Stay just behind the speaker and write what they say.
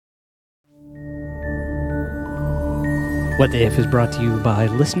What the If is brought to you by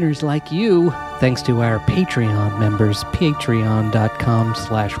listeners like you, thanks to our Patreon members,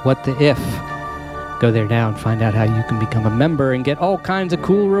 patreon.com/whattheif. Go there now and find out how you can become a member and get all kinds of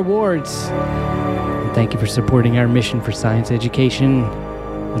cool rewards. And thank you for supporting our mission for science education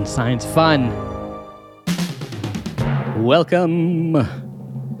and science fun. Welcome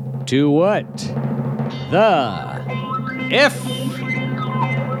to What the If.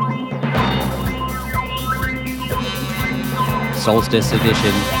 Solstice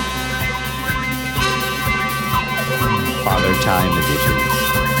edition. Father Time edition.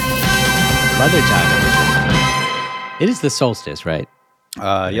 Mother Time edition. It is the solstice, right?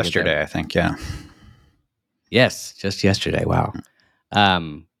 Yesterday, I think, yeah. Yes, just yesterday. Wow.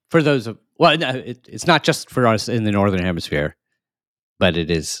 For those of, well, no, it's not just for us in the Northern Hemisphere, but it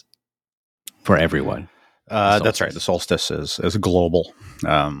is for everyone. That's right. The solstice is global.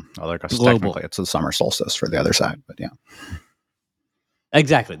 Although technically it's the summer solstice for the other side, but yeah.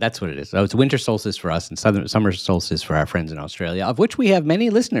 Exactly. That's what it is. So it's winter solstice for us and summer solstice for our friends in Australia, of which we have many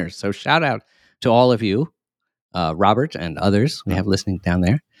listeners. So shout out to all of you, Robert and others we have listening down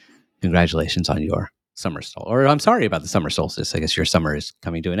there. Congratulations on your summer solstice. Or I'm sorry about the summer solstice. I guess your summer is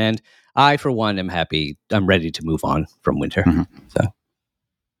coming to an end. I, for one, am happy. I'm ready to move on from winter. Mm-hmm. So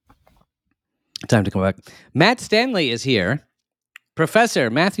time to come back. Matt Stanley is here. Professor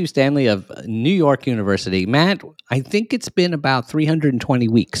Matthew Stanley of New York University. Matt, I think it's been about 320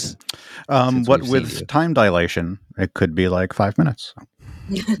 weeks. What with time dilation, it could be like 5 minutes.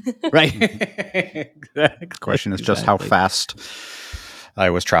 Right. The question is just how fast I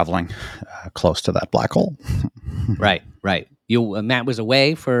was traveling close to that black hole. Right. Matt was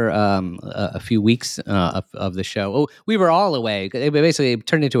away for a few weeks of the show. Oh, we were all away. It basically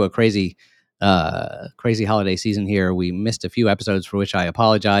turned into a crazy holiday season here. We missed a few episodes, for which I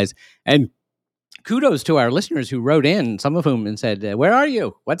apologize. And kudos to our listeners who wrote in, some of whom, and said, where are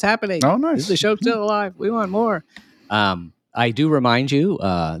you? What's happening? Oh, nice. Is the show still alive? We want more. I do remind you,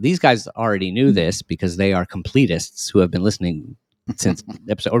 these guys already knew this because they are completists who have been listening since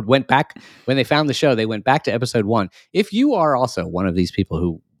episode, or went back when they found the show. They went back to episode 1. If you are also one of these people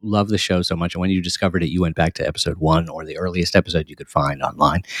who love the show so much, and when you discovered it, you went back to episode 1 or the earliest episode you could find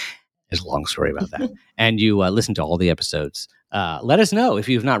online. There's a long story about that. And you listen to all the episodes. Let us know if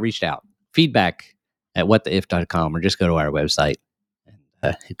you've not reached out. Feedback at whattheif.com, or just go to our website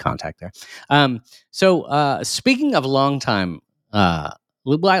and hit contact there. So speaking of long time,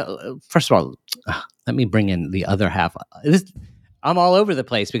 first of all, let me bring in the other half. I'm all over the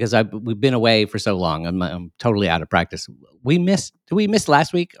place because we've been away for so long. I'm totally out of practice. Did we miss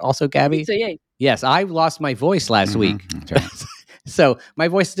last week also, Gabby? So, yeah. Yes, I lost my voice last week. So my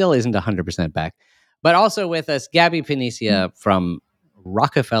voice still isn't 100% back. But also with us, Gabby Panicia from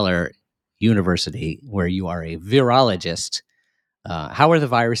Rockefeller University, where you are a virologist. How are the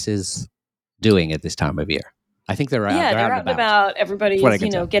viruses doing at this time of year? I think they're out and about. Everybody's,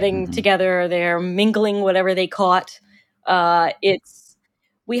 getting together. They're mingling whatever they caught. We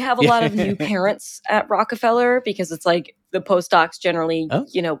have a lot of new parents at Rockefeller because it's like the postdocs generally,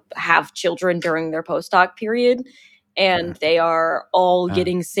 have children during their postdoc period. And they are all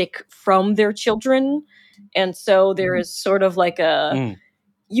getting sick from their children. And so there is sort of like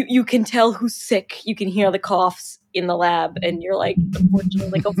you can tell who's sick. You can hear the coughs in the lab. And you're like,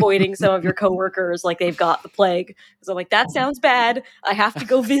 unfortunately, like avoiding some of your coworkers like they've got the plague. So I'm like, that sounds bad. I have to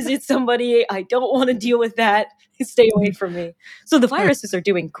go visit somebody. I don't want to deal with that. Stay away from me. So the viruses are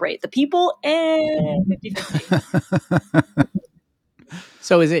doing great. The people and 50-50.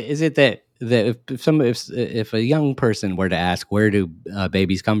 So is it that if a young person were to ask where do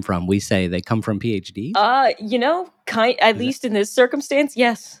babies come from, we say they come from PhDs? At least in this circumstance,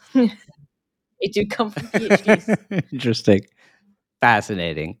 yes. They do come from PhDs. Interesting.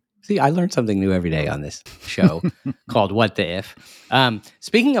 Fascinating. See, I learned something new every day on this show called What the If.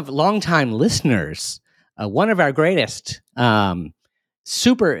 Speaking of longtime listeners, one of our greatest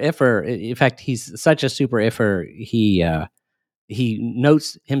super iffer, in fact, he's such a super iffer, he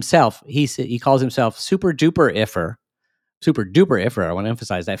notes himself, he calls himself super duper iffer. I want to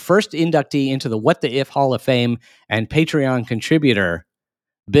emphasize that. First inductee into the What the If Hall of Fame and Patreon contributor,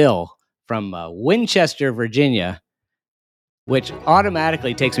 Bill from Winchester, Virginia, which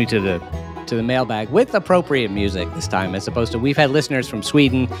automatically takes me to the mailbag with appropriate music this time, as opposed to we've had listeners from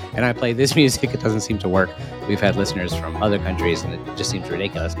Sweden and I play this music. It doesn't seem to work. We've had listeners from other countries and it just seems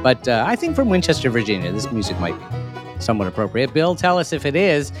ridiculous. But I think from Winchester, Virginia, this music might be somewhat appropriate. Bill, tell us if it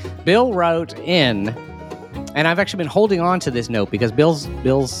is. Bill wrote in, and I've actually been holding on to this note because Bill's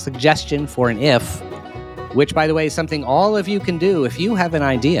suggestion for an if, which by the way is something all of you can do if you have an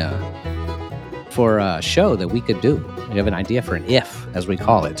idea for a show that we could do, you have an idea for an if, as we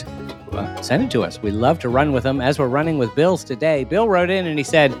call it, send it to us. We love to run with them, as we're running with Bill's today. Bill wrote in and he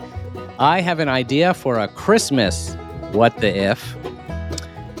said, I have an idea for a Christmas what the if.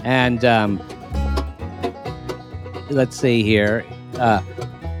 And let's see here.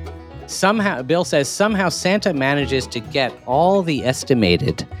 Bill says, somehow Santa manages to get all the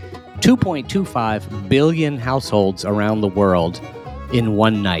estimated 2.25 billion households around the world in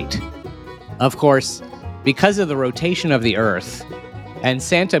one night. Of course, because of the rotation of the Earth and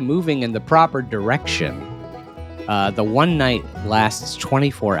Santa moving in the proper direction, the one night lasts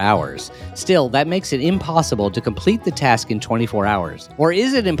 24 hours. Still, that makes it impossible to complete the task in 24 hours. Or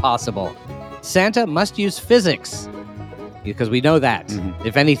is it impossible? Santa must use physics, because we know that. Mm-hmm.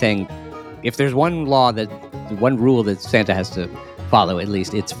 If anything, if there's one rule that Santa has to follow, at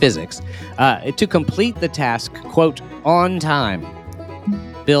least, it's physics. To complete the task, quote, on time.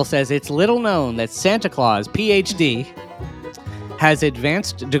 Bill says it's little known that Santa Claus, PhD, has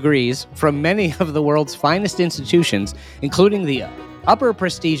advanced degrees from many of the world's finest institutions, including the upper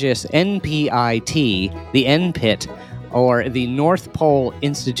prestigious NPIT, the NPIT, or the North Pole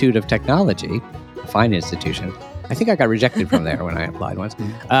Institute of Technology, a fine institution. I think I got rejected from there when I applied once.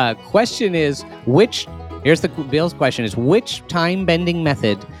 Question is, Bill's question is, which time-bending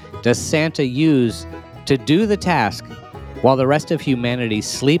method does Santa use to do the task while the rest of humanity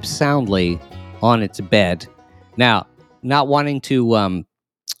sleeps soundly on its bed? Now, not wanting to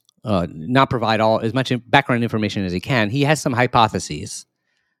not provide as much background information as he can, he has some hypotheses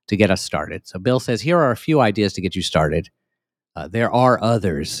to get us started. So Bill says, here are a few ideas to get you started. There are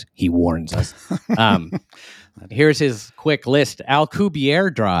others, he warns us. Here's his quick list.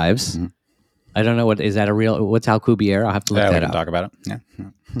 Alcubierre drives. Mm-hmm. I don't know what's Alcubierre? I'll have to look that up. We can talk about it. Yeah.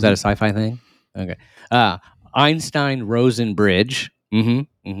 Is that a sci-fi thing? Okay. Einstein-Rosen Bridge.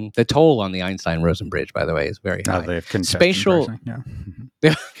 Mm-hmm. Mm-hmm. The toll on the Einstein-Rosen Bridge, by the way, is very high. Spatial.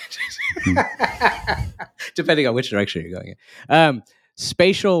 Yeah. Depending on which direction you're going in.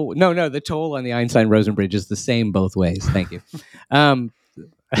 Spatial. No. The toll on the Einstein-Rosen Bridge is the same both ways. Thank you.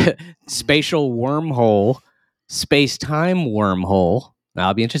 Spatial wormhole. Space-time wormhole. Now,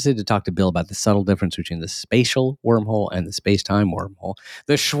 I'll be interested to talk to Bill about the subtle difference between the spatial wormhole and the space-time wormhole.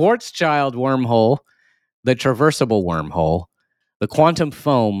 The Schwarzschild wormhole. The traversable wormhole. The quantum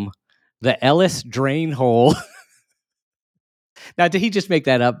foam, the Ellis drain hole. Now, did he just make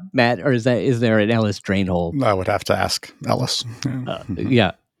that up, Matt, or is there an Ellis drain hole? I would have to ask Ellis.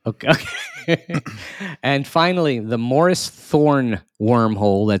 Yeah. Okay. And finally, the Morris Thorne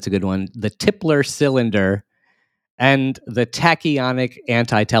wormhole. That's a good one. The Tipler cylinder, and the tachyonic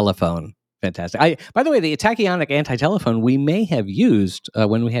anti-telephone. Fantastic. By the way, the tachyonic anti-telephone we may have used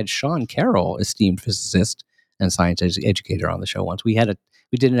when we had Sean Carroll, esteemed physicist and science educator, on the show once. We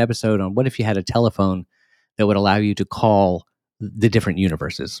did an episode on what if you had a telephone that would allow you to call the different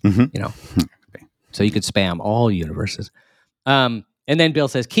universes, okay. So you could spam all universes. And then Bill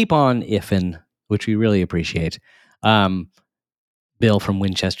says, keep on ifing, which we really appreciate. Bill from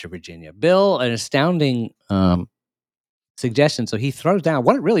Winchester, Virginia. Bill, an astounding suggestion. So he throws down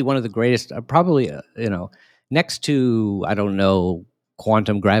one of the greatest, probably, next to, I don't know,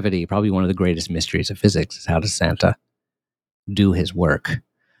 quantum gravity, probably one of the greatest mysteries of physics is how does Santa do his work?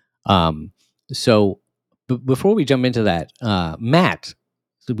 So before we jump into that, Matt,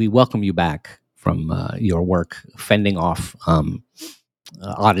 so we welcome you back from your work fending off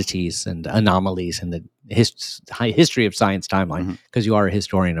oddities and anomalies in the history of science timeline, because you are a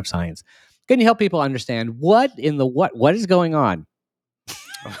historian of science. Can you help people understand what is going on?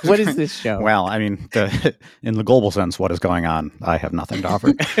 What is this show? Well, I mean, in the global sense, what is going on? I have nothing to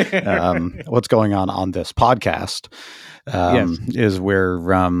offer. What's going on this podcast is we're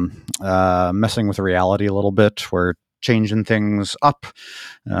messing with reality a little bit. We're changing things up.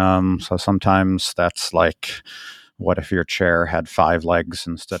 So sometimes that's like, what if your chair had 5 legs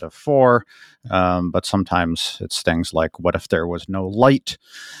instead of 4? But sometimes it's things like, what if there was no light?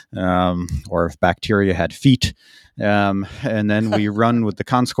 Or if bacteria had feet? And then we run with the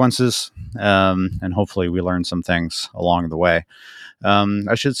consequences, and hopefully we learn some things along the way.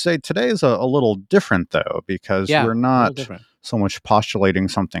 I should say today is a little different, though, because we're not so much postulating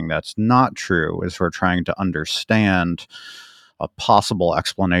something that's not true as we're trying to understand a possible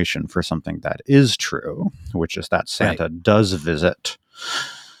explanation for something that is true, which is that Santa does visit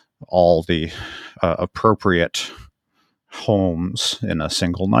all the appropriate homes in a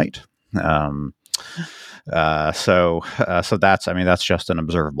single night. So that's just an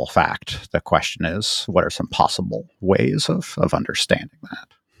observable fact. The question is, what are some possible ways of understanding that?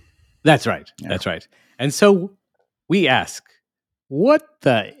 That's right. Yeah. That's right. And so we ask, what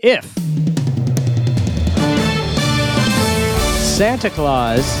the if? Santa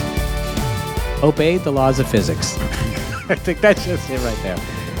Claus obeyed the laws of physics. I think that's just it right there.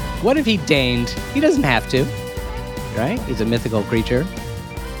 What if he deigned? He doesn't have to, right? He's a mythical creature.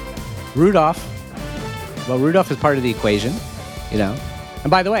 Rudolph. Well, Rudolph is part of the equation, you know. And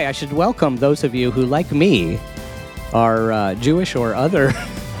by the way, I should welcome those of you who, like me, are Jewish or other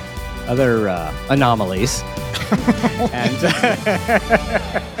anomalies and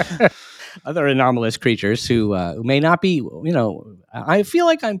other anomalous creatures who may not be, you know. I feel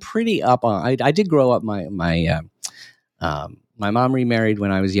like I'm pretty up on. I did grow up. My mom remarried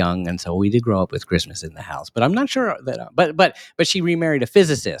when I was young, and so we did grow up with Christmas in the house. But I'm not sure that. But she remarried a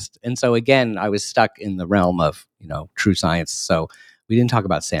physicist, and so again, I was stuck in the realm of, you know, true science. So we didn't talk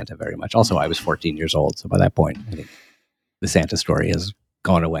about Santa very much. Also, I was 14 years old, so by that point, I think the Santa story has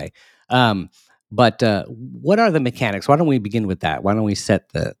gone away. But what are the mechanics? Why don't we begin with that? Why don't we set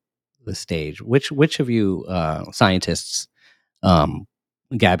the stage? Which of you scientists,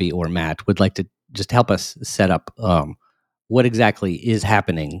 Gabby or Matt, would like to just help us set up what exactly is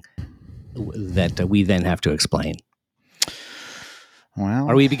happening that we then have to explain? Well,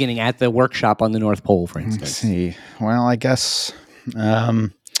 are we beginning at the workshop on the North Pole, for instance? Let's see. Well, I guess.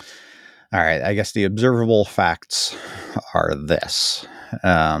 All right. I guess the observable facts are this.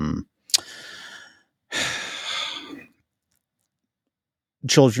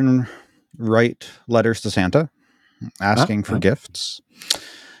 Children write letters to Santa asking for gifts.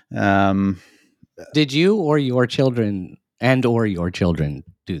 Did you or your children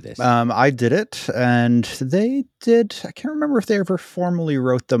do this? I did it, and they did. I can't remember if they ever formally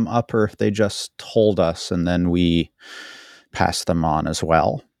wrote them up or if they just told us, and then we passed them on as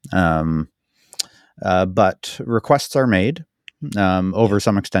well. But requests are made over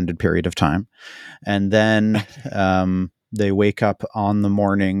some extended period of time, and then they wake up on the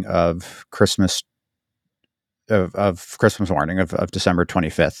morning of Christmas. Of Christmas morning of December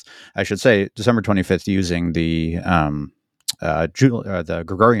 25th, I should say December 25th, using the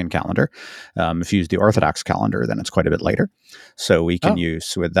Gregorian calendar. If you use the Orthodox calendar, then it's quite a bit later. So we can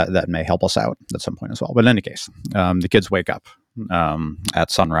use with that. That may help us out at some point as well. But in any case, the kids wake up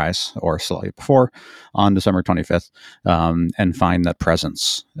at sunrise or slightly before on December 25th and find that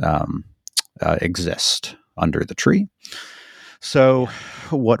presents exist under the tree. So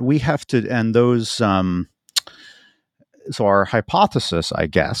what we have to, and those, so our hypothesis, I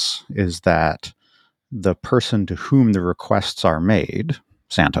guess, is that the person to whom the requests are made,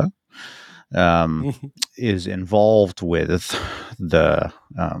 Santa, is involved with the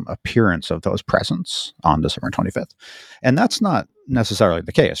appearance of those presents on December 25th. And that's not necessarily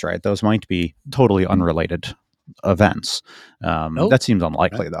the case, right? Those might be totally unrelated events. That seems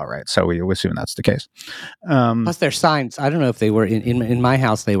unlikely, though, right? So we assume that's the case. Plus, they're signed. I don't know if they were in my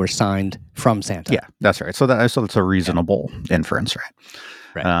house. They were signed from Santa. Yeah, that's right. So that's a reasonable inference, right?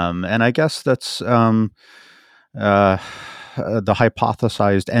 Right. And I guess that's the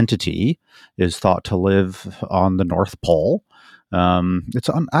hypothesized entity is thought to live on the North Pole. I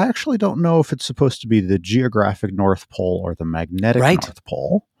actually don't know if it's supposed to be the geographic North Pole or the magnetic North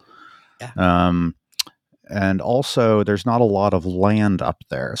Pole. Yeah. And also, there's not a lot of land up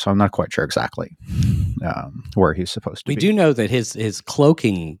there, so I'm not quite sure exactly where he's supposed to be. We do know that his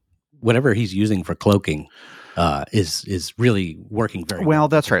cloaking, whatever he's using for cloaking, is really working very well. Well,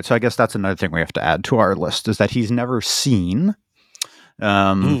 that's right. So I guess that's another thing we have to add to our list, is that he's never seen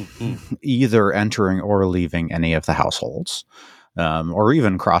either entering or leaving any of the households, or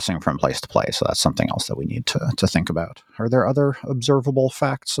even crossing from place to place. So that's something else that we need to think about. Are there other observable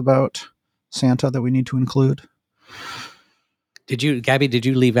facts about Santa that we need to include? Gabby, did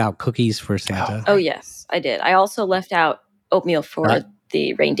you leave out cookies for Santa? Oh, yes, I did. I also left out oatmeal for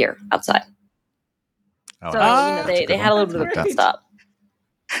the reindeer outside. Oh, so, they had a little bit of a pit stop.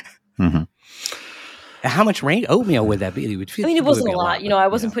 Mm-hmm. How much oatmeal would that be? It wasn't a lot. I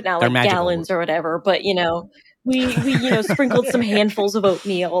wasn't putting out like gallons or whatever, but, we sprinkled some handfuls of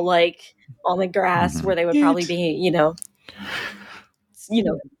oatmeal like on the grass where they would probably be,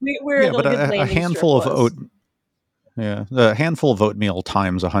 where but a handful of a handful of oatmeal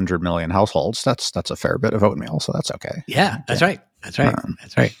times 100 million households. That's a fair bit of oatmeal, so that's okay. Yeah, that's right. That's right.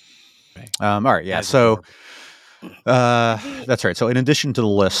 That's right. All right. Yeah. So that's right. So in addition to the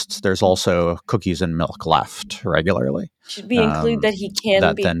lists, there's also cookies and milk left regularly. Should we include that he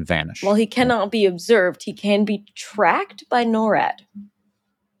can then vanish? Well, he cannot be observed. He can be tracked by NORAD.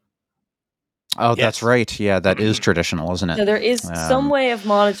 Oh, that's right. Yeah, that is traditional, isn't it? So there is some way of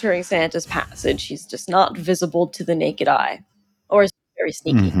monitoring Santa's passage. He's just not visible to the naked eye, or is very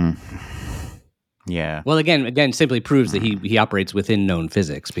sneaky. Mm-hmm. Yeah. Well, again, simply proves that he operates within known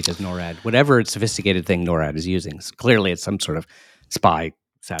physics, because NORAD, whatever sophisticated thing NORAD is using, clearly it's some sort of spy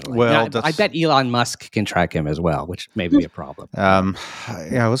satellite. Well, now, I bet Elon Musk can track him as well, which may be a problem.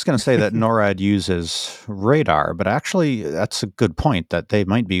 I was going to say that NORAD uses radar, but actually that's a good point that they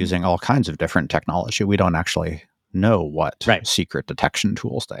might be using all kinds of different technology. We don't actually know what secret detection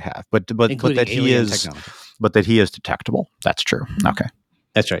tools they have, but that he is detectable. That's true. Okay.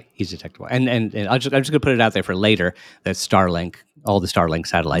 That's right. He's detectable. And I'm just going to put it out there for later that Starlink, all the Starlink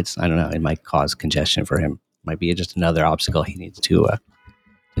satellites, I don't know, it might cause congestion for him. Might be just another obstacle he needs to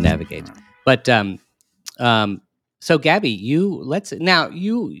navigate. But so Gabby,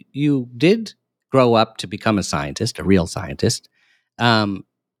 you did grow up to become a scientist, a real scientist.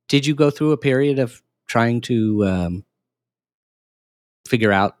 Did you go through a period of trying to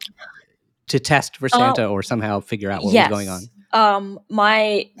figure out to test for Santa or somehow figure out what was going on?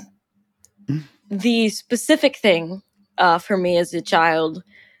 The specific thing for me as a child,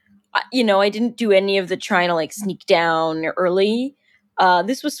 I didn't do any of the trying to like sneak down early.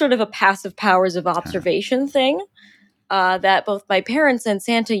 This was sort of a passive powers of observation thing that both my parents and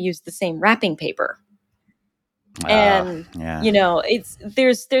Santa used the same wrapping paper. And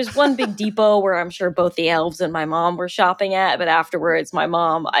there's one big depot where I'm sure both the elves and my mom were shopping at, but afterwards my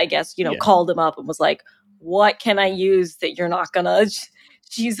mom, I guess, called him up and was like, what can I use that you're not gonna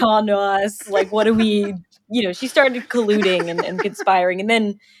she's on to us? Like, what do we, she started colluding and conspiring,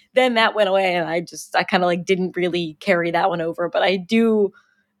 and then that went away, and I kind of like didn't really carry that one over, but I do.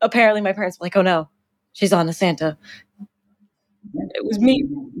 Apparently my parents were like, oh no, she's on to Santa. It was me.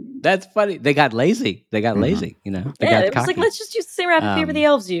 That's funny. They got lazy. They got lazy, They got it was cocky. like, let's just use the same wrapping paper the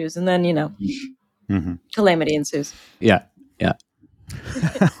elves use, and then, calamity ensues. Yeah.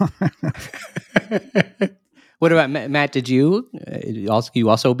 What about Matt? Did you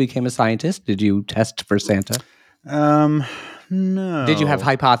also became a scientist? Did you test for Santa? No. Did you have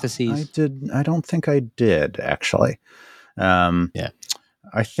hypotheses? I don't think I did, actually. I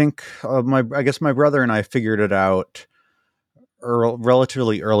think I guess my brother and I figured it out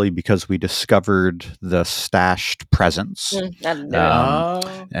relatively early because we discovered the stashed presents, and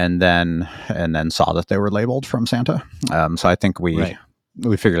then saw that they were labeled from Santa. So I think we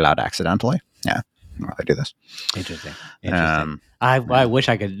figured it out accidentally. Yeah, I do this. Interesting. I wish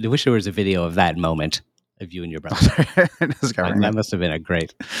there was a video of that moment of you and your brother. That must have been a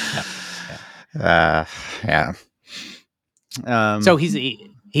great. So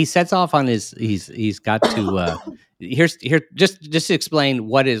he sets off on his. He's got to. Just to explain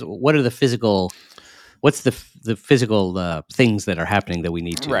what's the physical things that are happening that we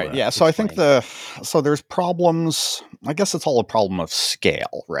need to so I think there's problems. I guess it's all a problem of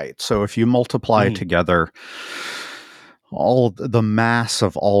scale, right? So if you multiply together all the mass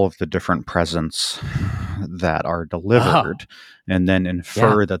of all of the different presents that are delivered, and then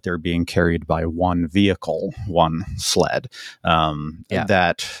infer that they're being carried by one vehicle, one sled,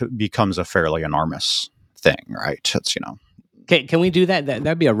 that becomes a fairly enormous thing, right? It's Can we do that?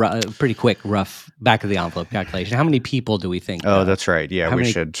 That'd be a pretty quick, rough back of the envelope calculation. How many people do we think? Oh, that's right. Yeah,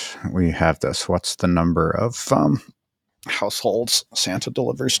 we have this. What's the number of households Santa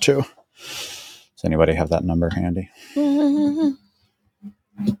delivers to? Does anybody have that number handy?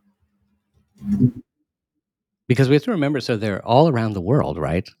 Because we have to remember, so they're all around the world,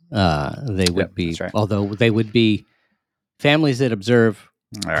 right? They would be, although they would be families that observe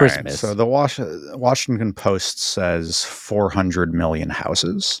Christmas. So the Washington Post says 400 million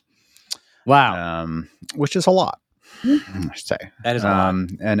houses. Wow. Which is a lot, I say. That is a lot.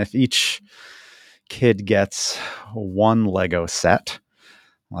 And if each kid gets one Lego set,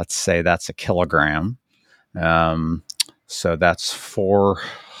 let's say that's a kilogram. So that's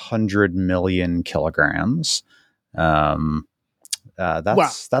 400 million kilograms. That's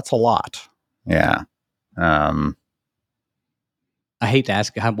a lot. Yeah. I hate to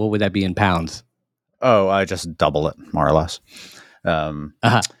ask, what would that be in pounds? Oh, I just double it, more or less.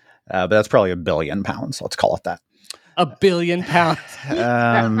 But that's probably 1 billion pounds. Let's call it that. 1 billion pounds.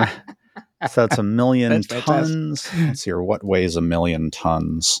 So that's 1 million tons. Let's see here. What weighs 1 million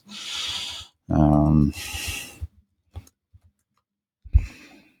tons? An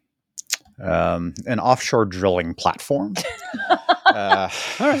offshore drilling platform.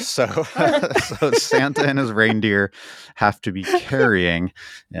 So Santa and his reindeer have to be carrying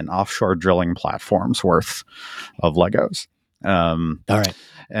an offshore drilling platform's worth of Legos. All right.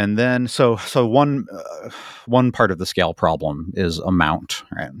 And then so one part of the scale problem is amount,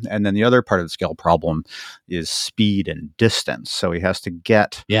 right? And then the other part of the scale problem is speed and distance. So he has to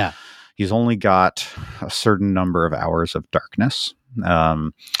get he's only got a certain number of hours of darkness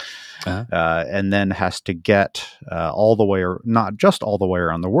and then has to get all the way, or not just all the way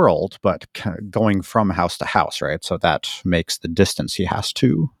around the world, but going from house to house, right? So that makes the distance he has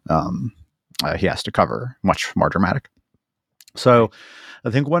to cover much more dramatic. So I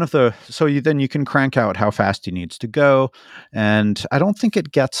think you can crank out how fast he needs to go. And I don't think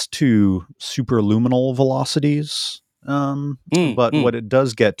it gets to superluminal velocities. But what it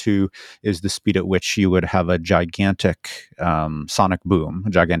does get to is the speed at which you would have a gigantic sonic boom, a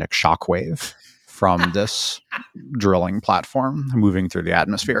gigantic shockwave from this drilling platform moving through the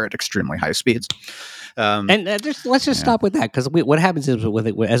atmosphere at extremely high speeds. Let's just stop with that, because what happens is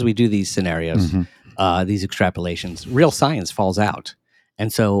as we do these scenarios, these extrapolations, real science falls out.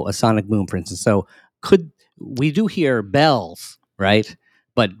 And so a sonic boom, for instance, we do hear bells, right?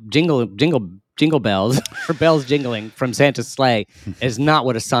 But jingle bells or bells jingling from Santa's sleigh is not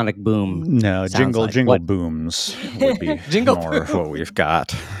what a sonic boom. No, jingle booms would be more of what we've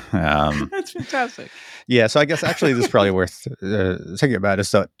got. That's fantastic. Yeah, so I guess actually this is probably worth thinking about, is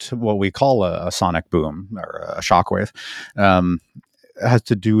that what we call a sonic boom or a shockwave has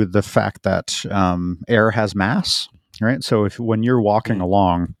to do with the fact that air has mass, right? So when you're walking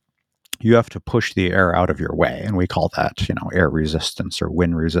along, you have to push the air out of your way, and we call that, air resistance or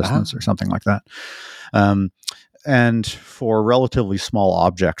wind resistance or something like that. And for relatively small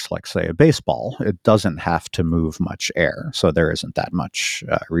objects, like, say, a baseball, it doesn't have to move much air, so there isn't that much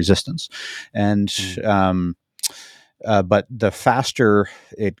resistance. And but the faster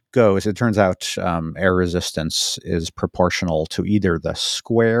it goes, it turns out air resistance is proportional to either the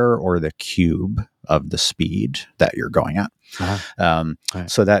square or the cube of the speed that you're going at.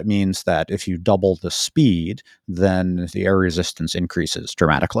 So that means that if you double the speed, then the air resistance increases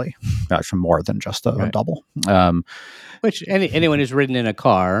dramatically, actually more than just a double. Which anyone who's ridden in a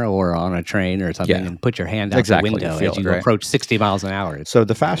car or on a train or something and put your hand out the window as you approach 60 miles an hour. So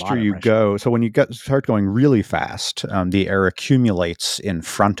the faster you go, so when you start going really fast, the air accumulates in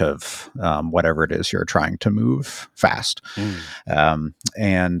front of whatever it is you're trying to move fast.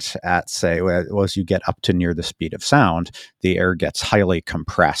 And at, say, as you get up to near the speed of sound, the air gets highly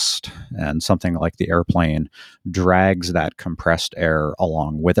compressed, and something like the airplane drags that compressed air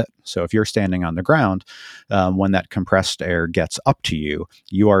along with it. So if you're standing on the ground, when that compressed air gets up to you,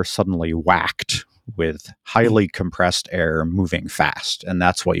 you are suddenly whacked with highly compressed air moving fast, and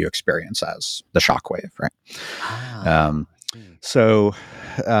that's what you experience as the shockwave, right? So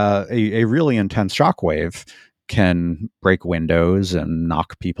a really intense shockwave can break windows and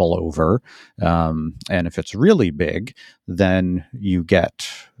knock people over, and if it's really big, then you can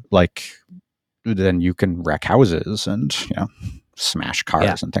wreck houses and smash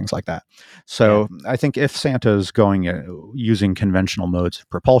cars and things like that. So I think if Santa's going using conventional modes of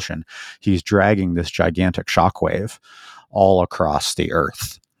propulsion, he's dragging this gigantic shockwave all across the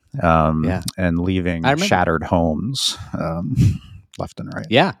earth, and leaving shattered homes left and right.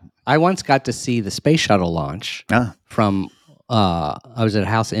 Yeah. I once got to see the space shuttle launch from, I was at a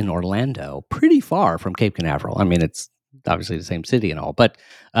house in Orlando, pretty far from Cape Canaveral. I mean, it's obviously the same city and all, but,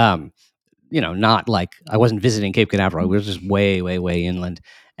 not like I wasn't visiting Cape Canaveral. We were just way, way, way inland,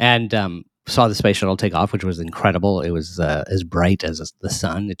 and saw the space shuttle take off, which was incredible. It was as bright as the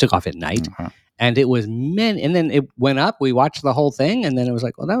sun. It took off at night, and it was and then it went up. We watched the whole thing, and then it was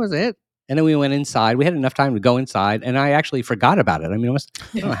like, well, that was it. And then we went inside. We had enough time to go inside, and I actually forgot about it. I mean,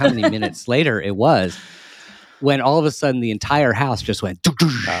 I don't know how many minutes later it was when all of a sudden the entire house just went,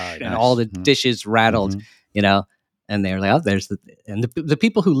 and all the dishes rattled, and they were like, oh, there's the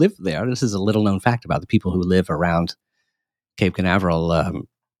people who live there. This is a little known fact about the people who live around Cape Canaveral,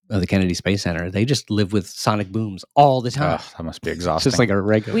 the Kennedy Space Center. They just live with sonic booms all the time. That must be exhausting. Just like a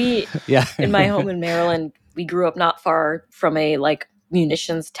regular. In my home in Maryland, we grew up not far from a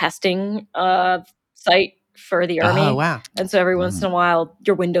munitions testing site for the Army. Oh, wow. And so every once in a while,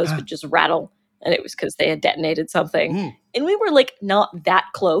 your windows would just rattle, and it was because they had detonated something. And we were not that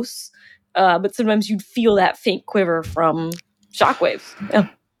close, but sometimes you'd feel that faint quiver from shockwaves.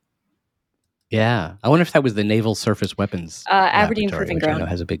 Yeah. I wonder if that was the Naval Surface Weapons Aberdeen Proving Ground. I know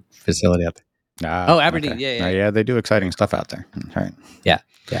has a big facility out there. Aberdeen. Okay. Yeah. They do exciting stuff out there. Right. Yeah.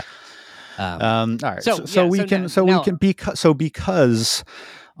 All right. Because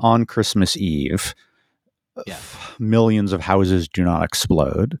on Christmas Eve, millions of houses do not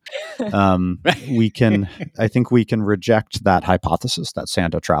explode. I think we can reject that hypothesis that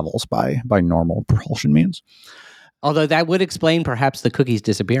Santa travels by normal propulsion means. Although that would explain perhaps the cookies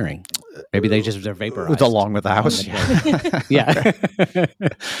disappearing. Maybe they're vaporized along with the house. Yeah.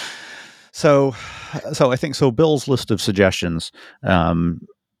 So I think Bill's list of suggestions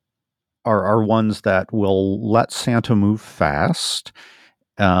are ones that will let Santa move fast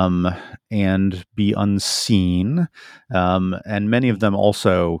and be unseen. And many of them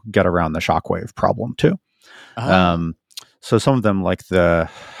also get around the shockwave problem too. So some of them, like the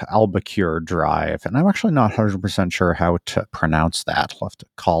Albuquerque Drive, and I'm actually not 100% sure how to pronounce that. I'll have to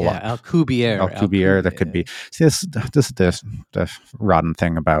call up Alcubierre. That could be. See, this the rotten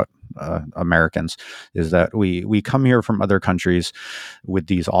thing about Americans is that we come here from other countries with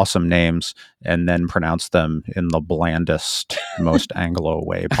these awesome names and then pronounce them in the blandest, most Anglo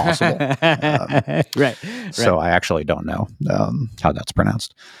way possible. Right. So I actually don't know how that's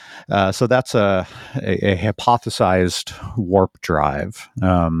pronounced. So that's a hypothesized warp drive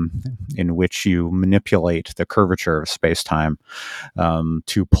in which you manipulate the curvature of space-time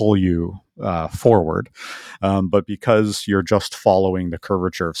to pull you forward. But because you're just following the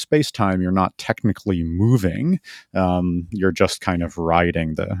curvature of space-time, you're not technically moving. You're just kind of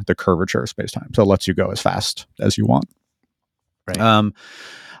riding the curvature of space-time. So it lets you go as fast as you want. Right.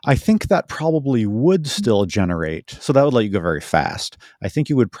 I think that probably would still generate, so that would let you go very fast. I think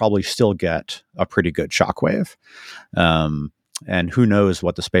you would probably still get a pretty good shockwave. And who knows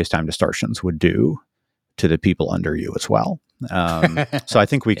what the space-time distortions would do to the people under you as well. So I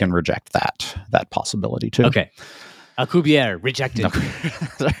think we can reject that possibility too. Okay. Alcubierre, rejected.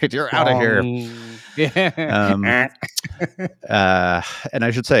 You're out of here. And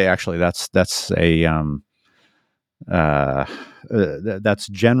I should say, actually, that's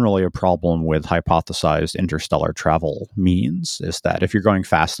generally a problem with hypothesized interstellar travel means, is that if you're going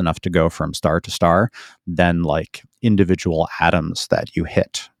fast enough to go from star to star, then like individual atoms that you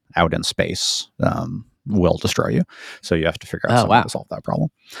hit out in space will destroy you. So you have to figure out something to solve that problem.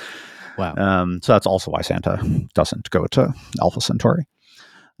 Wow. So that's also why Santa doesn't go to Alpha Centauri.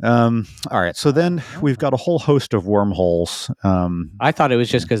 All right. So then we've got a whole host of wormholes. I thought it was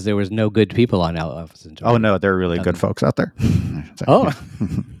just because there was no good people on Alpha Centauri. Oh, no, there are really good folks out there.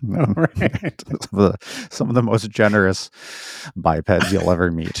 Right. Some of the most generous bipeds you'll ever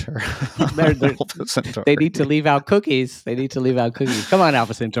meet. They need to leave out cookies. Come on,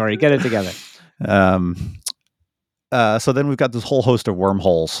 Alpha Centauri, get it together. So then we've got this whole host of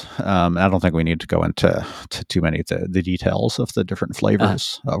wormholes. And I don't think we need to go into too many of the details of the different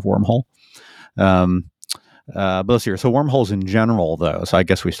flavors of wormhole. But let's hear. So wormholes in general, though. So I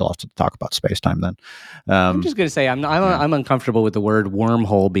guess we still have to talk about space-time then. I'm just going to say I'm uncomfortable with the word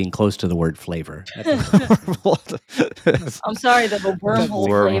wormhole being close to the word flavor. I'm sorry, that the wormhole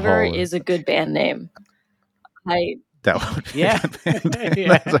flavor is a good band name. That would be a good band name.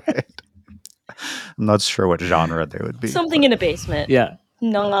 That's right. I'm not sure what genre they would be. Something in a basement. Yeah.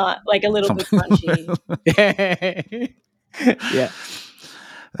 Not like a little bit crunchy. Yeah.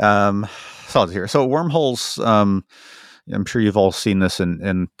 Solid here. So wormholes, I'm sure you've all seen this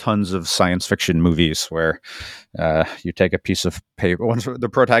in tons of science fiction movies where you take a piece of paper. Once the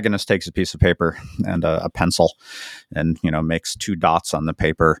protagonist takes a piece of paper and a pencil and, makes two dots on the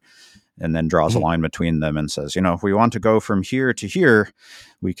paper and then draws a line between them and says, if we want to go from here to here,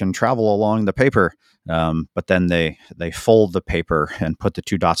 we can travel along the paper. But then they fold the paper and put the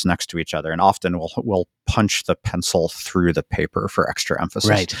two dots next to each other, and often we'll punch the pencil through the paper for extra emphasis,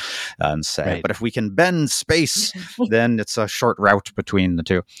 right? And say, but if we can bend space, then it's a short route between the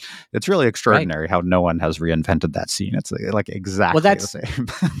two. It's really extraordinary how no one has reinvented that scene. It's like exactly the same.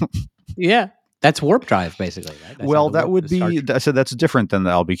 Yeah. That's warp drive, basically, right? That would be so. That's different than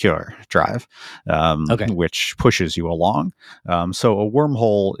the Albuquerque drive, which pushes you along. So a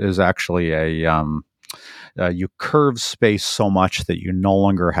wormhole is actually you curve space so much that you no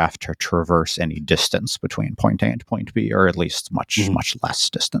longer have to traverse any distance between point A and point B, or at least much less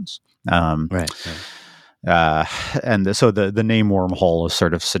distance. Right. And so the name wormhole is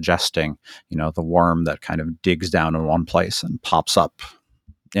sort of suggesting, the worm that kind of digs down in one place and pops up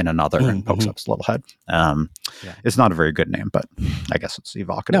in another and pokes up its little head. It's not a very good name, but I guess it's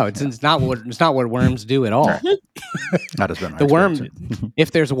evocative. No, it's not what worms do at all. That has been the worm.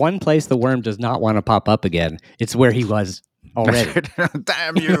 If there's one place the worm does not want to pop up again, it's where he was already.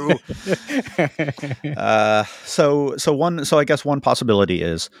 Damn you! So I guess one possibility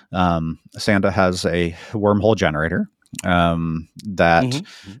is Santa has a wormhole generator that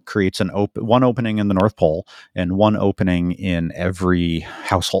creates one opening in the North Pole and one opening in every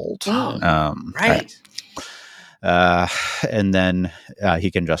household. Right. And then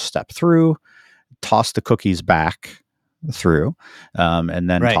he can just step through, toss the cookies back through, and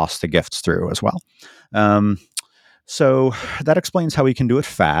then toss the gifts through as well. So that explains how he can do it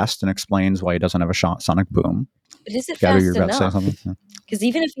fast and explains why he doesn't have a sonic boom. But is it fast enough? Because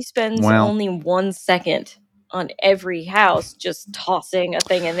even if he spends only 1 second on every house just tossing a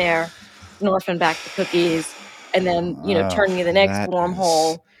thing in there. North and back to cookies, and then turning in the next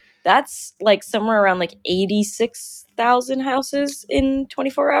wormhole. That's like somewhere around like 86,000 houses in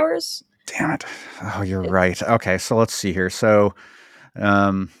 24 hours. Damn it! Oh, you're right. Okay, so let's see here. So,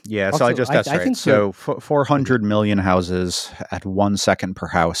 so that's right. Think so 400 million houses at 1 second per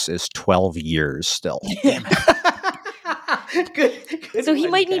house is 12 years still. Damn it. Good so he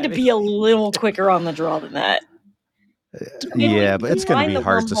might need to be a little quicker on the draw than that. Yeah, but it's going to be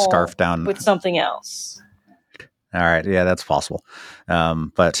hard to scarf down with something else. All right, yeah, that's possible.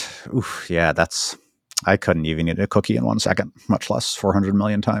 But I couldn't even eat a cookie in 1 second, much less 400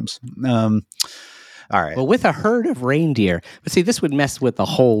 million times. All right. Well, with a herd of reindeer, but see, this would mess with the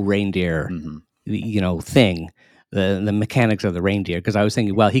whole reindeer, thing, the mechanics of the reindeer. Because I was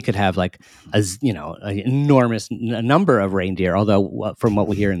thinking, well, he could have like an enormous number of reindeer. Although, from what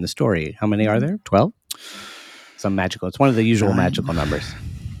we hear in the story, how many are there? 12. Some magical. It's one of the usual magical numbers.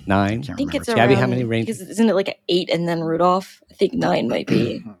 9. I think it's Gabby, around, how many reindeer? Because isn't it like 8 and then Rudolph? I think 9 might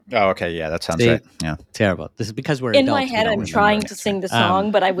be. Oh, okay, yeah, that sounds right. Yeah, terrible. This is because we're in adults, my head. I'm trying to sing the song,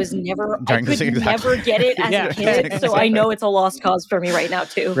 but I was never. I could never get it as a kid, so I know it's a lost cause for me right now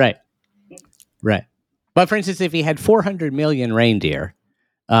too. Right. But for instance, if he had 400 million reindeer,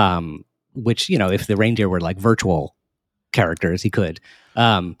 which if the reindeer were like virtual characters, he could.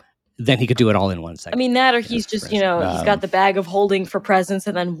 Then he could do it all in 1 second. I mean, that or he's just, he's got the bag of holding for presents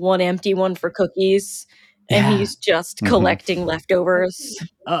and then one empty one for cookies. And he's just collecting leftovers.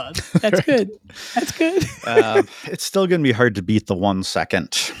 That's good. That's good. It's still going to be hard to beat the 1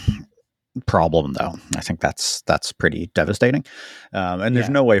 second problem, though. I think that's pretty devastating. And there's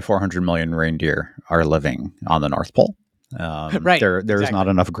no way 400 million reindeer are living on the North Pole. Right. There's not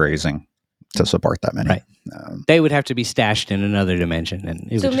enough grazing to support that many. Right. They would have to be stashed in another dimension.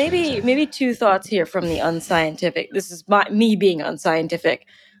 And so maybe two thoughts here from the unscientific. This is me being unscientific.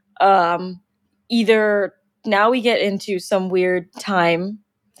 Either now we get into some weird time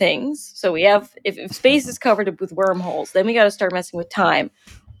things. So we have, if space is covered with wormholes, then we got to start messing with time.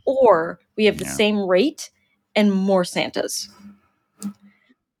 Or we have the same rate and more Santas.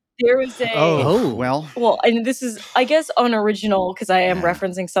 There was a well, and this is, I guess, unoriginal because I am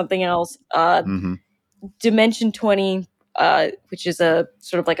referencing something else. Dimension 20, which is a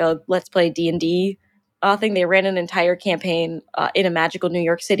sort of like a Let's Play D&D thing. They ran an entire campaign in a magical New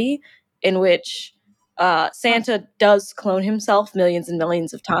York City in which Santa does clone himself millions and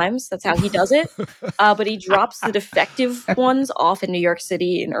millions of times. That's how he does it. But he drops the defective ones off in New York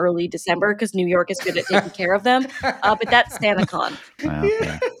City in early December because New York is good at taking care of them. But that's SantaCon.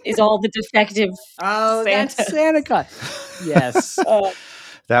 Is all the defective Santas. That's SantaCon. Yes.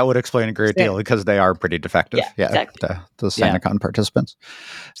 That would explain a great deal because they are pretty defective. Yeah, exactly. The SantaCon participants.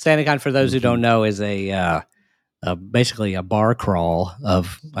 SantaCon, for those who don't know, is basically a bar crawl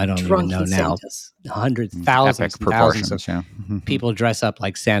of, I don't even know now, hundreds, thousands, and thousands of people dress up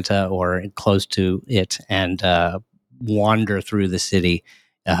like Santa or close to it and wander through the city,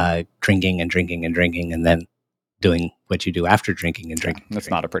 drinking and drinking and drinking, and then doing what you do after drinking and drinking. That's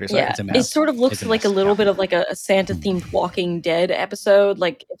not a pretty sight. Yeah, it sort of looks like a little bit of like a Santa-themed Walking Dead episode.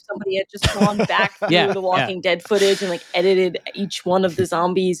 Like if somebody had just gone back through the Walking Dead footage and like edited each one of the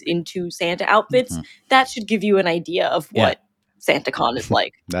zombies into Santa outfits, that should give you an idea of what SantaCon is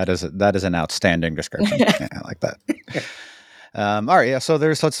like. That is an outstanding description. I like that. All right, so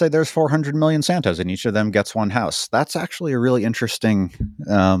let's say there's 400 million Santas and each of them gets one house. That's actually a really interesting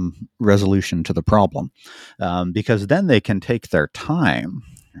resolution to the problem, because then they can take their time,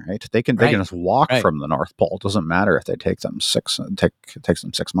 right? They can just walk from the North Pole. It doesn't matter if they takes them 6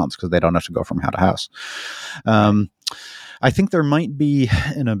 months because they don't have to go from house to house. I think there might be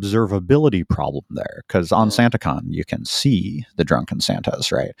an observability problem there because on SantaCon, you can see the drunken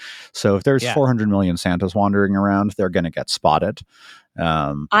Santas, right? So if there's 400 million Santas wandering around, they're going to get spotted.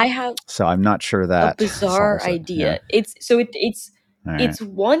 I have so I'm not sure that a bizarre idea. Yeah. It's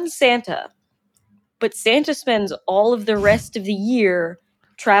one Santa, but Santa spends all of the rest of the year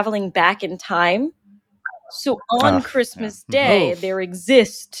traveling back in time. So on Christmas Day, there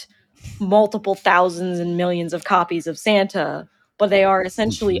exist multiple thousands and millions of copies of Santa, but they are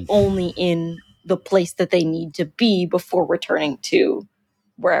essentially only in the place that they need to be before returning to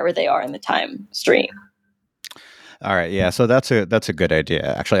wherever they are in the time stream. All right, yeah, so that's a good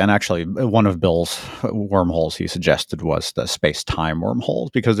idea, actually. And actually, one of Bill's wormholes he suggested was the space-time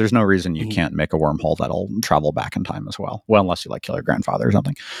wormhole, because there's no reason you can't make a wormhole that'll travel back in time as well. Well, unless you like kill your grandfather or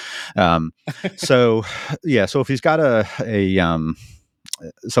something. So if he's got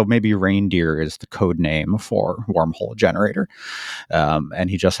So maybe reindeer is the code name for wormhole generator. And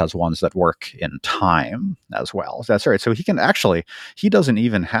he just has ones that work in time as well. That's right. So he doesn't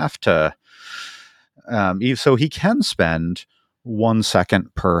even have to, so he can spend 1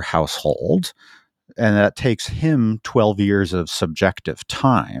 second per household. And that takes him 12 years of subjective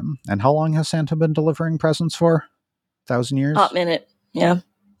time. And how long has Santa been delivering presents for? 1,000 years? Hot minute. Yeah.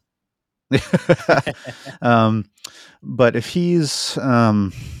 But if he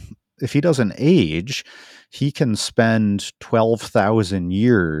doesn't age, he can spend 12,000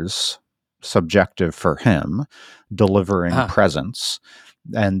 years subjective for him delivering presents.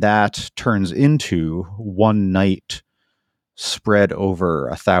 And that turns into one night spread over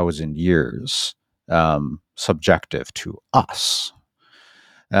 1,000 years, subjective to us.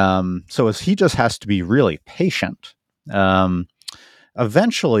 So as he just has to be really patient.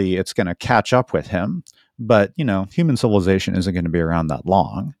 Eventually it's going to catch up with him, but human civilization isn't going to be around that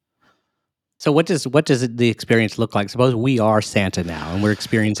long. So what does the experience look like? Suppose we are Santa now, and we're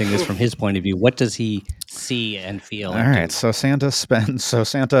experiencing this from his point of view. What does he see and feel? All right, so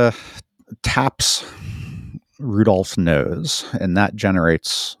Santa taps Rudolph's nose, and that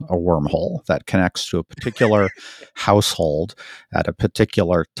generates a wormhole that connects to a particular household at a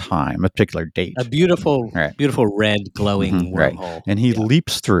particular time, a particular date. A beautiful red glowing wormhole. Right. And he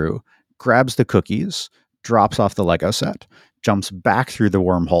leaps through, grabs the cookies, drops off the Lego set, jumps back through the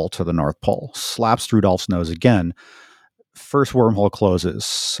wormhole to the North Pole, slaps Rudolph's nose again. First wormhole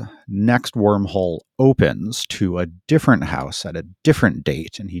closes. Next wormhole opens to a different house at a different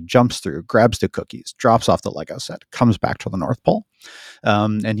date, and he jumps through, grabs the cookies, drops off the Lego set, comes back to the North Pole.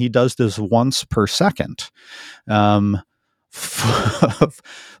 And he does this once per second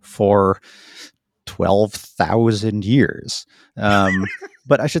for 12,000 years.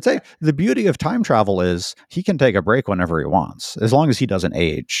 But I should say the beauty of time travel is he can take a break whenever he wants, as long as he doesn't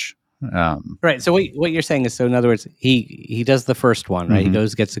age. Right. So what you're saying is, so in other words, he does the first one, right? He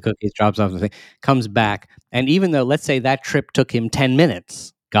goes, gets the cookies, drops off the thing, comes back. And even though, let's say that trip took him 10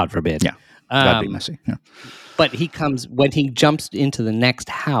 minutes, God forbid. Yeah. That'd be messy. Yeah. But when he jumps into the next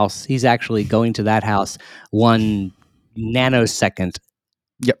house, he's actually going to that house 1 nanosecond.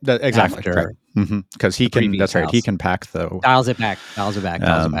 Yep. Exactly. Because he can, that's right. He can pack dials it back.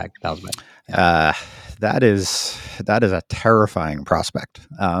 Yeah. That is a terrifying prospect.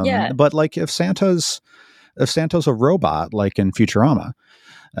 But like if Santa's a robot, like in Futurama,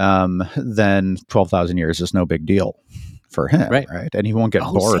 then 12,000 years is no big deal for him, right? And he won't get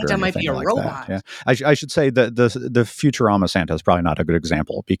bored. Santa or might be a like robot. That. Yeah. I should say that the Futurama Santa is probably not a good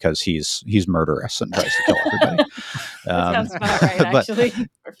example because he's murderous and tries to kill everybody. That sounds about right, actually,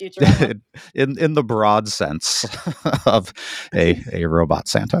 for Futurama. in the broad sense of a robot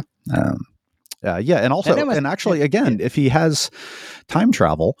Santa. And also, and actually, again, if he has time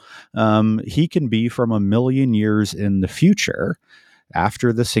travel, he can be from 1 million years in the future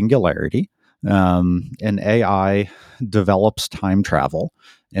after the singularity. And AI develops time travel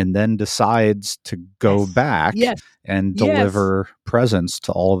and then decides to go back and deliver presents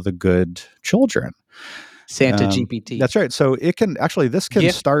to all of the good children. Santa GPT. That's right. So it can actually, this can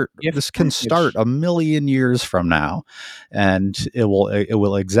start 1 million years from now, and it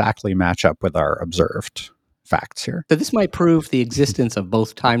will exactly match up with our observed facts here. So this might prove the existence of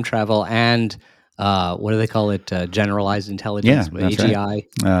both time travel and what do they call it? Generalized intelligence, AGI.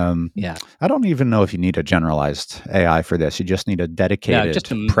 Right. I don't even know if you need a generalized AI for this. You just need a dedicated,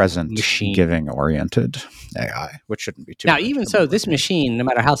 present giving oriented AI, which shouldn't be too. Now, even so, this machine, no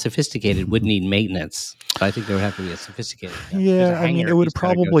matter how sophisticated, would need maintenance. So I think there would have to be a sophisticated. It would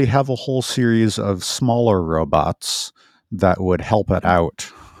probably have a whole series of smaller robots that would help it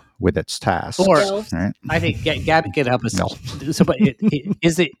out with its tasks. Or right? I think Gabby could help us. No. So, but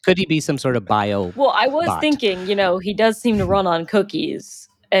could he be some sort of bio? Well, I was thinking, he does seem to run on cookies,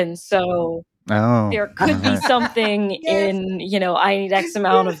 and so there could be something in, I need X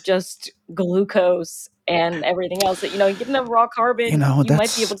amount of just glucose and everything else that, getting the raw carbon, you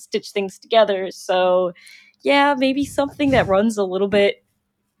might be able to stitch things together. So, maybe something that runs a little bit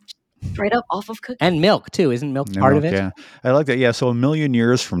straight up off of cookies. And milk, too. Isn't milk part of it? Yeah. I like that. Yeah. So 1 million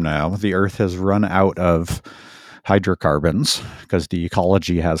years from now, the Earth has run out of hydrocarbons because the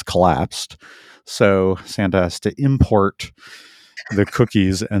ecology has collapsed. So Santa has to import the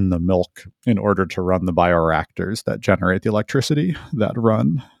cookies and the milk in order to run the bioreactors that generate the electricity that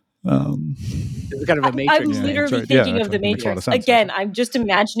run. It's kind of a Matrix. I'm literally thinking of the Matrix. Again, I'm just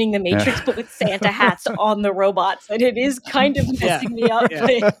imagining the Matrix, but with Santa hats on the robots. And it is kind of messing me up.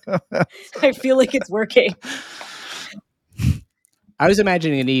 But I feel like it's working. I was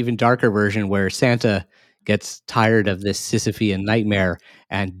imagining an even darker version where Santa gets tired of this Sisyphean nightmare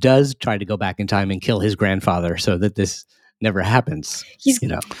and does try to go back in time and kill his grandfather so that this never happens.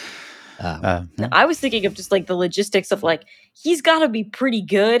 I was thinking of just like the logistics of like, he's got to be pretty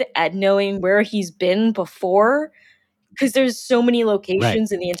good at knowing where he's been before, because there's so many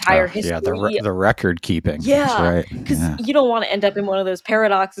locations in the entire history. Yeah, the record keeping. Yeah, right. Because you don't want to end up in one of those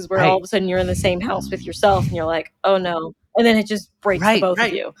paradoxes where all of a sudden you're in the same house with yourself and you're like, oh no. And then it just breaks the both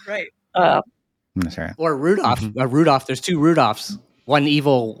of you. Right. That's right. Or Rudolph. Rudolph. There's two Rudolphs. One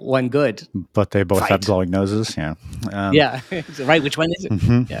evil, one good. But they both have glowing noses. Yeah. Yeah. Right. Which one is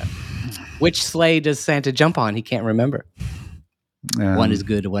it? Yeah. Which sleigh does Santa jump on? He can't remember. One is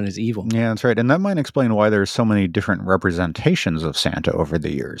good, one is evil. Yeah, that's right. And that might explain why there's so many different representations of Santa over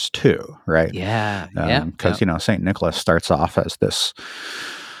the years, too, right? Yeah. Because, St. Nicholas starts off as this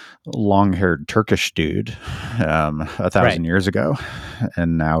long-haired Turkish dude 1,000 years ago,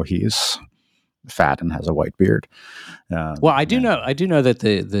 and now he's fat and has a white beard. Well, I do know that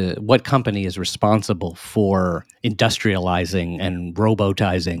the what company is responsible for industrializing and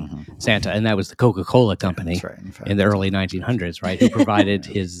robotizing Santa, and that was the Coca-Cola company in the early 1900s, right? Who provided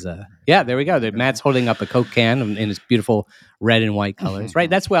his there we go. Matt's holding up a Coke can in its beautiful red and white colors, right?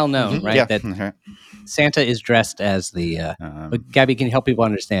 That's well known, right? That Santa is dressed as the but Gabby, can you help people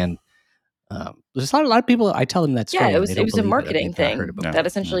understand? There's not a lot of people. I tell them that story. Yeah, it was a marketing thing. That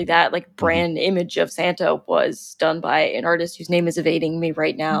essentially that like brand image of Santa was done by an artist whose name is evading me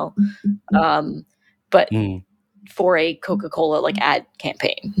right now, but for a Coca-Cola like ad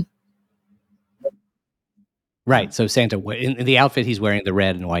campaign. Right. So Santa, in the outfit he's wearing, the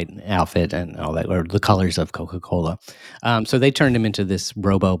red and white outfit and all that, or the colors of Coca-Cola. So they turned him into this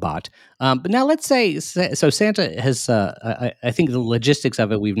robobot. But now let's say, so Santa has, I think the logistics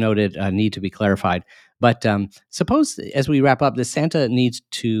of it we've noted need to be clarified. But suppose as we wrap up, this Santa needs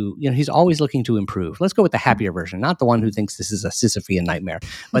to, he's always looking to improve. Let's go with the happier version, not the one who thinks this is a Sisyphean nightmare.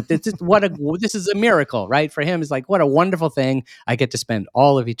 But this is a miracle, right? For him, it's like, what a wonderful thing. I get to spend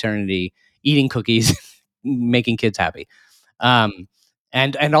all of eternity eating cookies, making kids happy,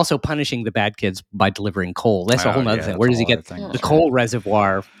 and also punishing the bad kids by delivering coal. That's a whole other thing. Where does he get the coal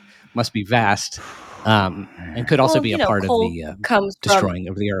reservoir? Must be vast, and could also be a part of the destroying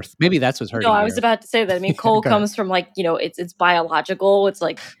of the earth. Maybe that's what's hurting. No, I was about to say that. I mean, coal comes from like it's biological. It's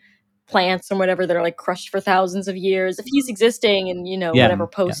like plants or whatever that are like crushed for thousands of years. If he's existing in whatever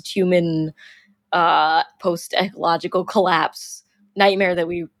post-human, post-ecological collapse nightmare that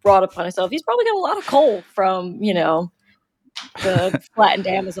we brought upon ourselves, he's probably got a lot of coal from the flattened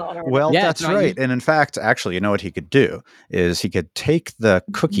Amazon. Well, that's right. And in fact, actually, what he could do is he could take the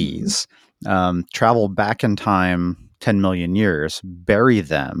cookies, travel back in time 10 million years, bury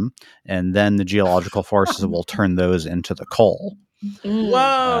them, and then the geological forces will turn those into the coal.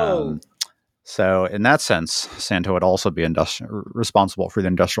 Whoa! So in that sense, Santa would also be responsible for the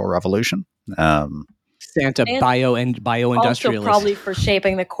Industrial Revolution. Santa bio-industrialist. Also probably for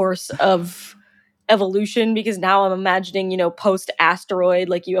shaping the course of evolution, because now I'm imagining, post-asteroid,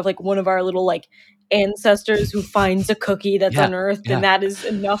 like you have like one of our little like ancestors who finds a cookie that's unearthed and that is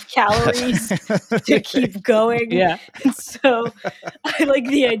enough calories to keep going. Yeah. And so I like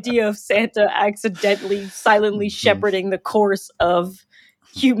the idea of Santa accidentally, silently shepherding the course of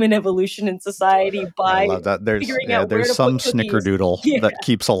human evolution in society by figuring out there's some snickerdoodle that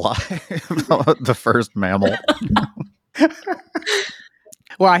keeps alive the first mammal.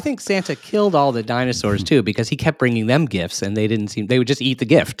 Well, I think Santa killed all the dinosaurs too, because he kept bringing them gifts and they would just eat the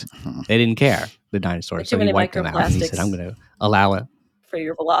gift. They didn't care, the dinosaurs. So he wiped them out and he said, I'm going to allow it. For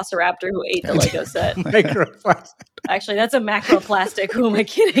your velociraptor who ate the Lego set. Actually, that's a macroplastic. Who am I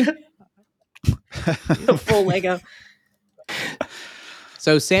kidding? The full Lego.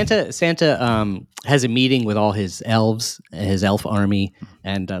 So Santa has a meeting with all his elves, his elf army,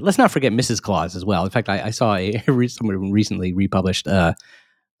 and let's not forget Mrs. Claus as well. In fact, I saw someone recently republished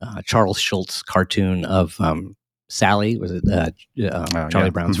Charles Schulz cartoon of Sally, was it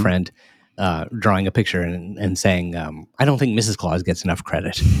Charlie Brown's friend, drawing a picture and saying, I don't think Mrs. Claus gets enough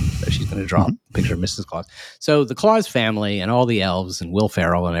credit. So she's going to draw a picture of Mrs. Claus. So the Claus family and all the elves and Will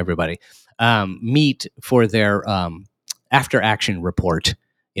Ferrell and everybody meet for their after action report,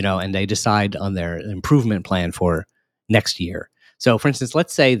 and they decide on their improvement plan for next year. So for instance,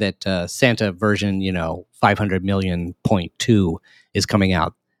 let's say that Santa version, 500 million.2 is coming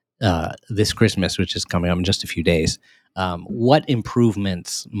out this Christmas, which is coming up in just a few days. What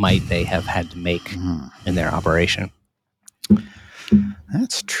improvements might they have had to make in their operation?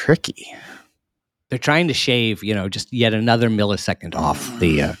 That's tricky. They're trying to shave, just yet another millisecond off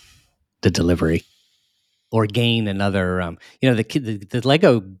the delivery, or gain another. The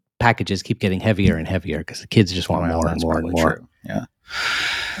Lego packages keep getting heavier and heavier because the kids just want more and more and more. True. Yeah.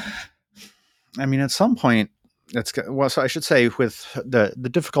 I mean, at some point, so I should say with the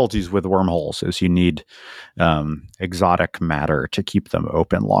difficulties with wormholes is you need exotic matter to keep them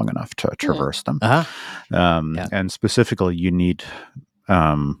open long enough to traverse them. And specifically, you need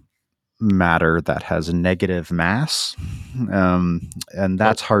matter that has negative mass, and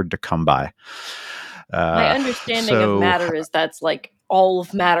that's hard to come by. My understanding of matter is that's like all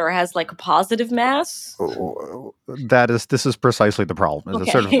of matter has like a positive mass. This is precisely the problem.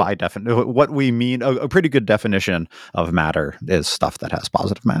 It's sort of by definition. What we mean, a pretty good definition of matter is stuff that has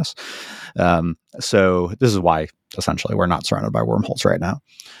positive mass. So this is why essentially we're not surrounded by wormholes right now.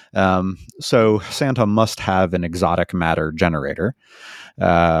 So Santa must have an exotic matter generator,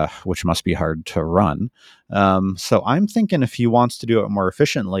 which must be hard to run. So I'm thinking if he wants to do it more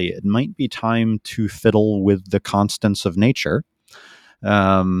efficiently, it might be time to fiddle with the constants of nature.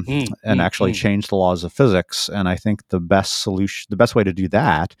 And actually change the laws of physics. And I think the best way to do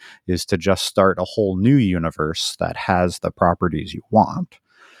that is to just start a whole new universe that has the properties you want.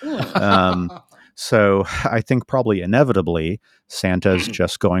 So I think probably inevitably Santa's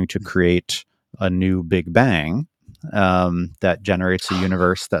just going to create a new Big Bang that generates a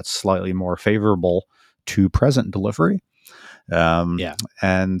universe that's slightly more favorable to present delivery.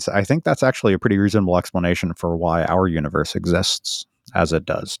 And I think that's actually a pretty reasonable explanation for why our universe exists as it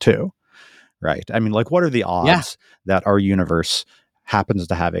does too, right? I mean, like, what are the odds that our universe happens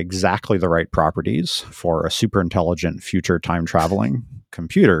to have exactly the right properties for a super intelligent future time traveling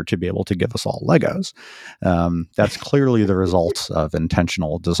computer to be able to give us all Legos? That's clearly the result of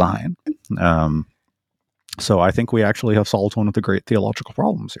intentional design. So I think we actually have solved one of the great theological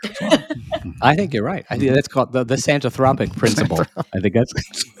problems here as well. I think you're right. I think that's called the Santathropic principle. I think that's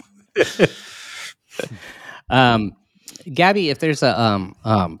Gabby, if there's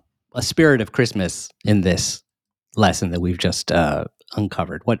a spirit of Christmas in this lesson that we've just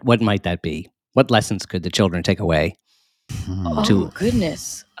uncovered, what might that be? What lessons could the children take away?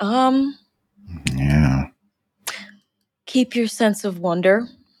 Goodness. Keep your sense of wonder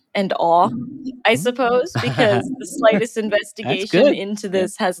and awe, I suppose, because the slightest investigation into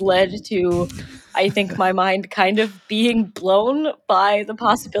this has led to, I think, my mind kind of being blown by the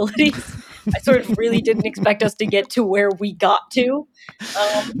possibilities. I sort of really didn't expect us to get to where we got to.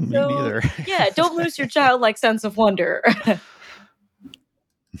 Me neither. Yeah, don't lose your childlike sense of wonder.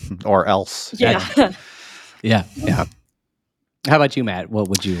 Or else. Yeah. Yeah. How about you, Matt? What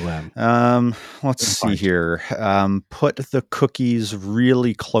would you... let's see here. Put the cookies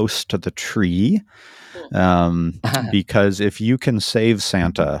really close to the tree. Because if you can save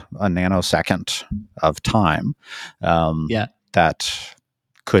Santa a nanosecond of time, that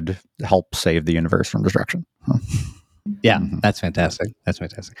could help save the universe from destruction. Yeah, that's fantastic.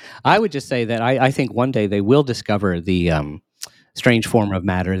 I would just say that I think one day they will discover the strange form of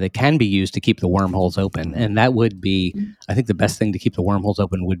matter that can be used to keep the wormholes open. And that would be, I think the best thing to keep the wormholes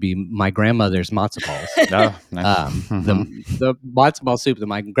open would be my grandmother's matzo balls. Oh, nice. The matzo ball soup that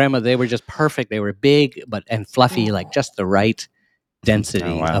my grandmother, they were just perfect. They were big and fluffy, like just the right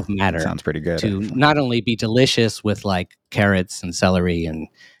density of matter. That sounds pretty good. To not only be delicious with like carrots and celery and,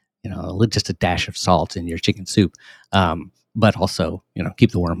 just a dash of salt in your chicken soup, but also,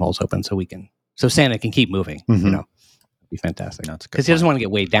 keep the wormholes open so Santa can keep moving, Be fantastic. Because he doesn't want to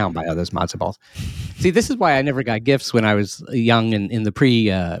get weighed down by others' matzo balls. See, this is why I never got gifts when I was young and in the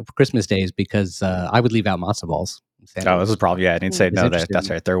pre-Christmas days, because I would leave out matzo balls. This is probably, I didn't say no. That's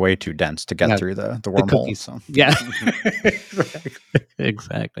right. They're way too dense to get through the wormhole. So. Yeah,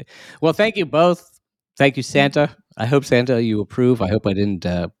 exactly. Well, thank you both. Thank you, Santa. I hope, Santa, you approve. I hope I didn't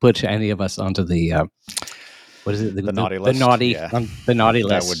put any of us onto the what is it? The naughty list. The naughty list.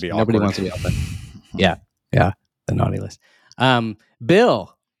 That would be Nobody awkward. wants to be open. Yeah. The naughty list.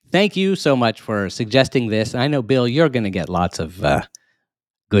 Bill, thank you so much for suggesting this. I know, Bill, you're going to get lots of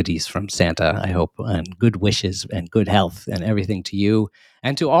goodies from Santa, I hope, and good wishes and good health and everything to you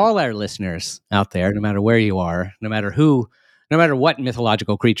and to all our listeners out there, no matter where you are, no matter what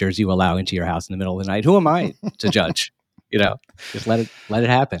mythological creatures you allow into your house in the middle of the night. Who am I to judge? Just let it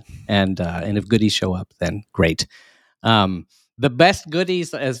happen. And if goodies show up, then great. The best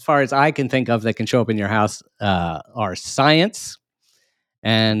goodies, as far as I can think of, that can show up in your house are science.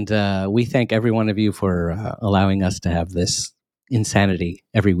 And we thank every one of you for allowing us to have this insanity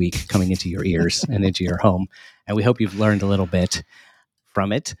every week coming into your ears and into your home. And we hope you've learned a little bit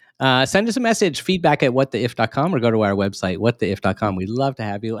from it. Send us a message, feedback@whattheif.com, or go to our website, whattheif.com. We'd love to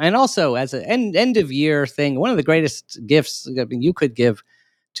have you. And also, as an end of year thing, one of the greatest gifts you could give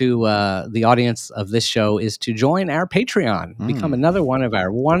to the audience of this show is to join our Patreon, become another one of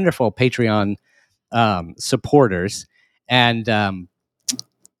our wonderful Patreon supporters. And in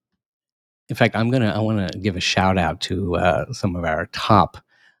fact, I want to give a shout out to some of our top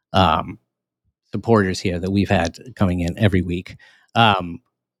supporters here that we've had coming in every week.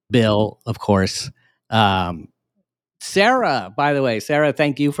 Bill, of course. Sarah, by the way,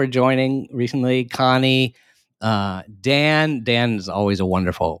 thank you for joining recently. Connie, Dan is always a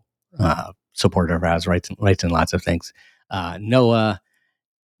wonderful supporter of ours, writes in lots of things. Noah,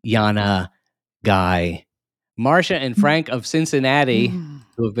 Yana, Guy, Marcia, and Frank of Cincinnati,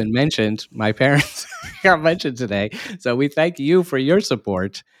 who have been mentioned. My parents got mentioned today. So we thank you for your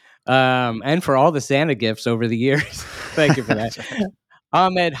support and for all the Santa gifts over the years. Thank you for that.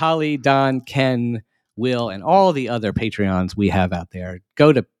 Ahmed, Holly, Don, Ken, Will, and all the other Patreons we have out there.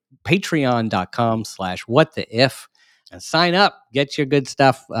 Go to patreon.com/whattheif and sign up. Get your good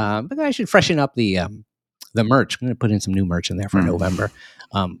stuff. But I should freshen up the merch. I'm going to put in some new merch in there for November.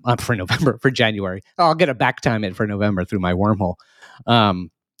 For January. I'll get a back time in for November through my wormhole.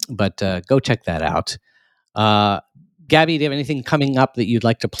 But go check that out. Gabby, do you have anything coming up that you'd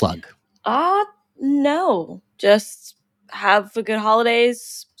like to plug? No. Just have a good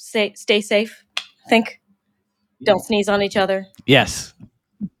holidays. Stay safe. Don't sneeze on each other. Yes.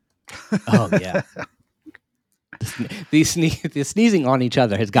 Oh yeah. The sneezing on each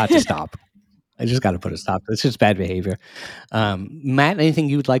other has got to stop. I just got to put a stop. It's just bad behavior. Matt, anything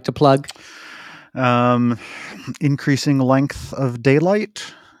you'd like to plug? Increasing length of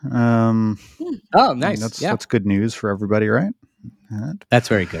daylight. Oh, nice. That's good news for everybody, right? That's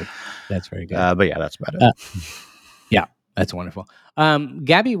very good. But yeah, that's about it. Yeah, that's wonderful.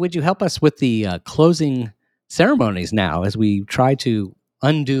 Gabby, would you help us with the closing ceremonies now as we try to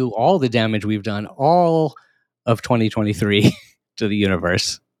undo all the damage we've done all of 2023 to the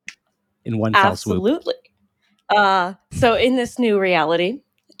universe in one fell swoop? Absolutely. So in this new reality,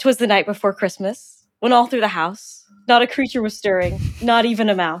 'twas the night before Christmas, when all through the house, not a creature was stirring, not even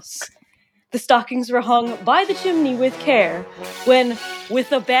a mouse. The stockings were hung by the chimney with care, when,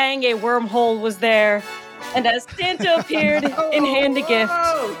 with a bang, a wormhole was there. And as Santa appeared in hand a gift,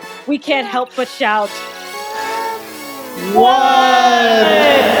 we can't help but shout, "What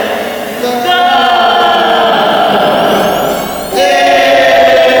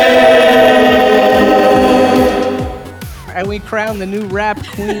And we crown the new rap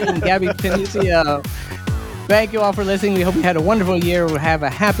queen, Gabby Pinicio. Thank you all for listening. We hope you had a wonderful year. We'll have a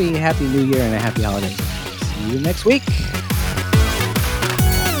happy new year and a happy holidays. See you next week.